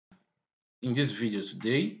In this video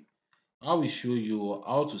today, I will show you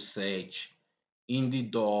how to search indie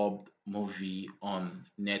dubbed movie on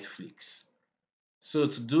Netflix. So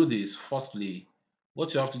to do this, firstly,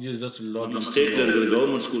 what you have to do is just to log ನಮ್ಮ into state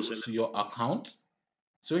government schools ಎಲ್ಲ your account.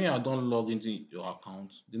 So when you are done log into your account,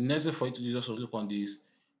 the next thing for you to do is just to click on this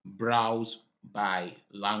browse by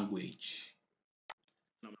language.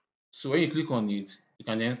 So when you click on it, you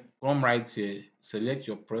can then come right here, select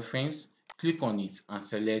your preference, click on it and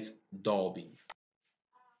select dubbing.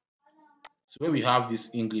 So when we have this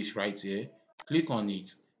English right here, click on it,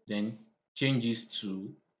 then change this to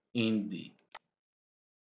Hindi.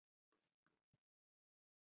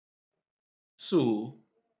 So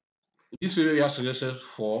this way you have suggested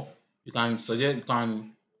for, you can,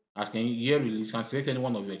 as can year release, you can select any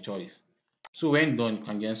one of your choice. So when done, you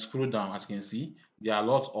can then scroll down. As you can see, there are a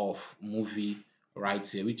lot of movie right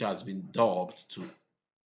here which has been dubbed to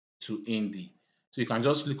Hindi. So you can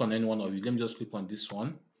just click on any one of it. Let me just click on this one.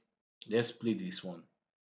 Let's play this one.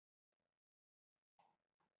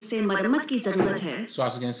 से मरम्मत की ज़रूरत है, So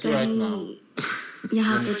as you can see right now, कहीं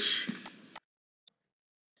यहाँ let me कुछ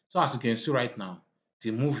So as you can see right now,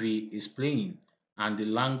 the movie is playing and the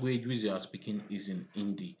language which they are speaking is in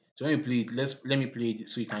Hindi. So when you play it, let me play it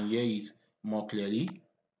so you can hear it more clearly.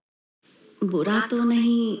 बुरा तो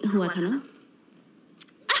नहीं हुआ था ना?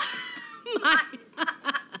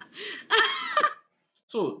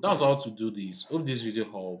 So that's how to do this. Hope this video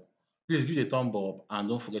helped. Please give it a thumb up and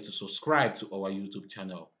don't forget to subscribe to our YouTube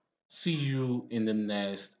channel. See you in the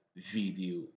next video.